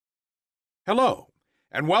Hello,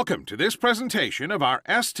 and welcome to this presentation of our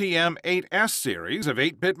STM8S series of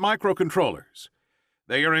 8-bit microcontrollers.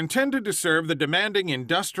 They are intended to serve the demanding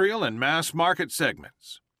industrial and mass market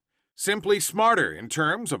segments. Simply smarter in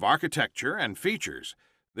terms of architecture and features,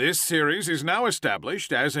 this series is now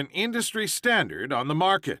established as an industry standard on the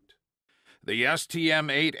market. The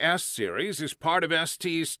STM8S series is part of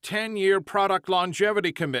ST's 10-year product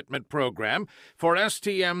longevity commitment program for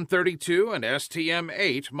STM32 and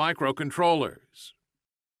STM8 microcontrollers.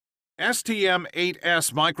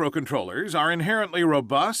 STM8S microcontrollers are inherently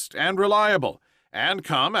robust and reliable and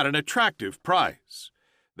come at an attractive price.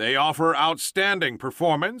 They offer outstanding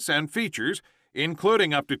performance and features,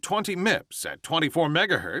 including up to 20 MIPS at 24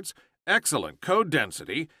 MHz, excellent code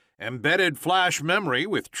density, embedded flash memory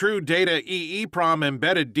with true data EEPROM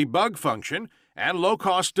embedded debug function, and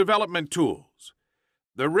low-cost development tools.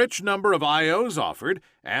 The rich number of I/Os offered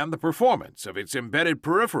and the performance of its embedded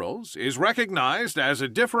peripherals is recognized as a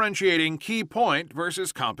differentiating key point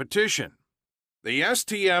versus competition. The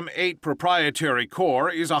STM8 proprietary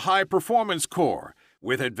core is a high-performance core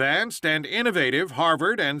with advanced and innovative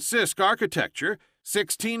Harvard and CISC architecture,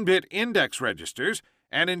 16-bit index registers,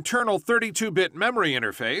 an internal 32-bit memory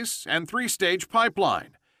interface, and 3-stage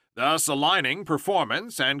pipeline, thus aligning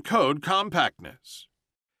performance and code compactness.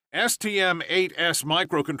 STM8S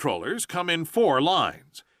microcontrollers come in 4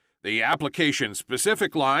 lines. The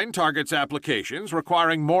application-specific line targets applications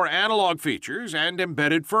requiring more analog features and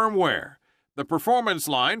embedded firmware. The performance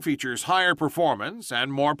line features higher performance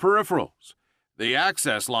and more peripherals. The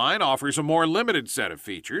access line offers a more limited set of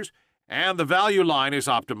features, and the value line is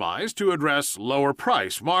optimized to address lower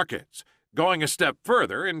price markets, going a step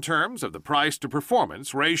further in terms of the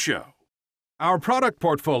price-to-performance ratio. Our product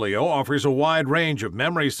portfolio offers a wide range of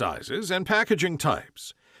memory sizes and packaging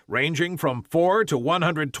types. Ranging from 4 to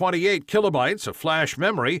 128 kilobytes of flash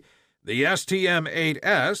memory, the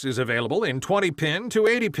STM8S is available in 20-pin to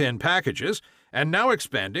 80-pin packages and now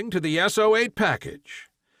expanding to the SO8 package.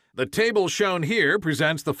 The table shown here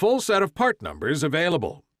presents the full set of part numbers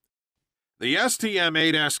available. The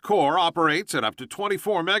STM8S core operates at up to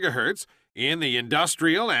 24 MHz in the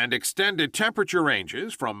industrial and extended temperature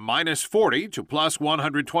ranges from -40 to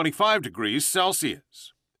 +125 degrees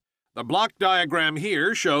Celsius. The block diagram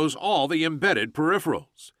here shows all the embedded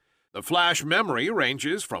peripherals. The flash memory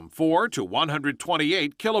ranges from 4 to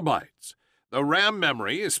 128 kilobytes. The RAM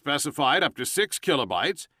memory is specified up to 6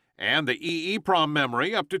 kilobytes, and the EEPROM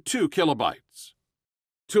memory up to 2 kilobytes.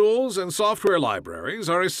 Tools and software libraries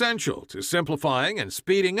are essential to simplifying and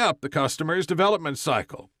speeding up the customer's development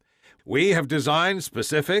cycle. We have designed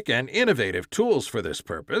specific and innovative tools for this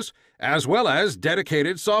purpose, as well as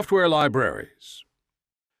dedicated software libraries.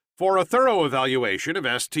 For a thorough evaluation of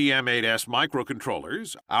STM8S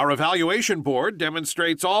microcontrollers, our evaluation board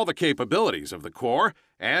demonstrates all the capabilities of the core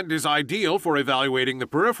and is ideal for evaluating the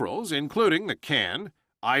peripherals, including the CAN,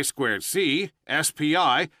 I2C,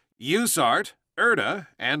 SPI, USART, ERDA,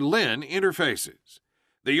 and LIN interfaces.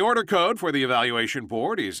 The order code for the evaluation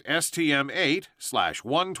board is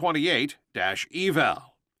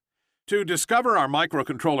STM8/128-EVAL. To discover our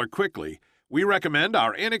microcontroller quickly, we recommend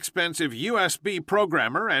our inexpensive USB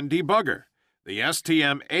programmer and debugger, the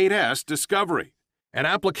STM8S Discovery. An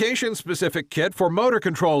application-specific kit for motor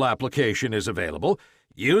control application is available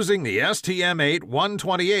using the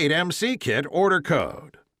STM8/128MC kit order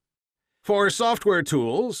code. For software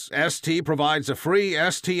tools, ST provides a free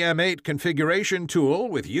STM8 configuration tool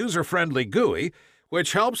with user-friendly GUI,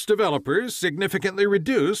 which helps developers significantly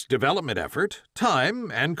reduce development effort,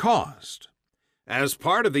 time, and cost. As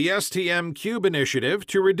part of the STM Cube initiative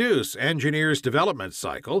to reduce engineers' development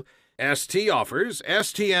cycle, ST offers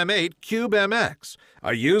STM8 Cube MX,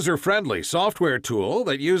 a user-friendly software tool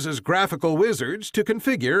that uses graphical wizards to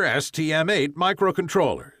configure STM8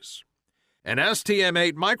 microcontrollers. An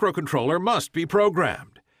STM8 microcontroller must be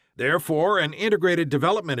programmed. Therefore, an integrated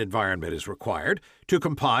development environment is required to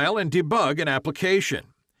compile and debug an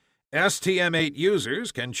application. STM8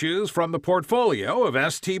 users can choose from the portfolio of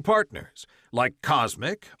ST partners, like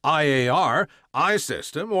Cosmic, IAR,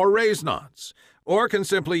 iSystem, or Resonance, or can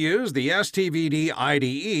simply use the STVD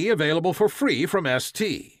IDE available for free from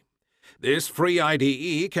ST. This free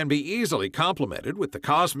IDE can be easily complemented with the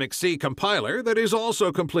Cosmic C compiler that is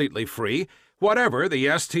also completely free, whatever the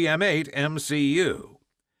STM8 MCU.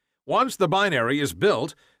 Once the binary is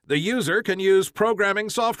built, the user can use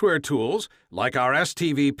programming software tools like our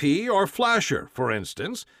STVP or Flasher, for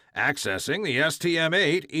instance, accessing the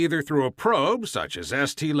STM8 either through a probe such as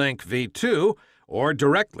ST-Link V2 or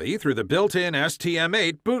directly through the built-in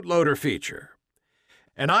STM8 bootloader feature.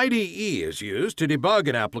 An IDE is used to debug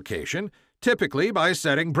an application typically by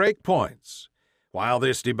setting breakpoints. While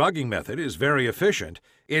this debugging method is very efficient,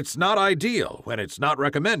 it's not ideal when it's not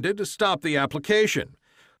recommended to stop the application,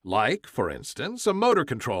 like, for instance, a motor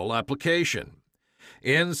control application.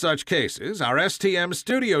 In such cases, our STM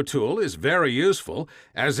Studio tool is very useful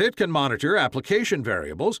as it can monitor application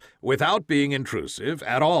variables without being intrusive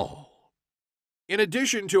at all. In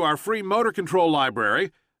addition to our free motor control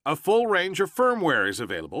library, a full range of firmware is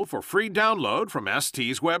available for free download from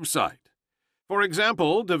ST's website. For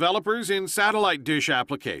example, developers in satellite dish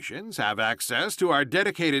applications have access to our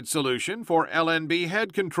dedicated solution for LNB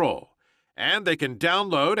head control, and they can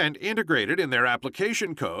download and integrate it in their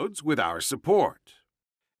application codes with our support.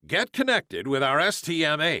 Get connected with our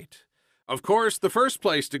STM8. Of course, the first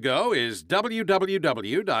place to go is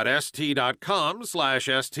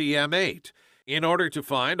www.st.com/stm8 in order to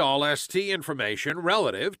find all ST information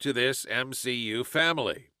relative to this MCU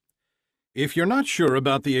family. If you're not sure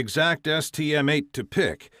about the exact STM8 to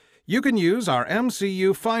pick, you can use our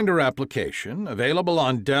MCU Finder application available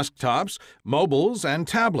on desktops, mobiles, and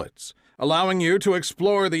tablets, allowing you to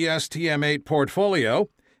explore the STM8 portfolio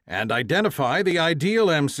and identify the ideal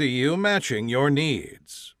MCU matching your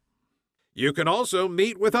needs. You can also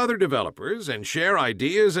meet with other developers and share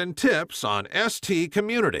ideas and tips on ST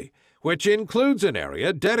Community, which includes an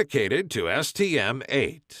area dedicated to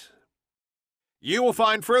STM8. You will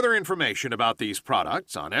find further information about these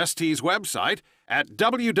products on ST's website at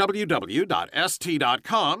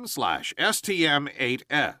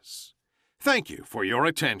www.st.com/stm8s. Thank you for your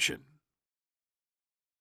attention.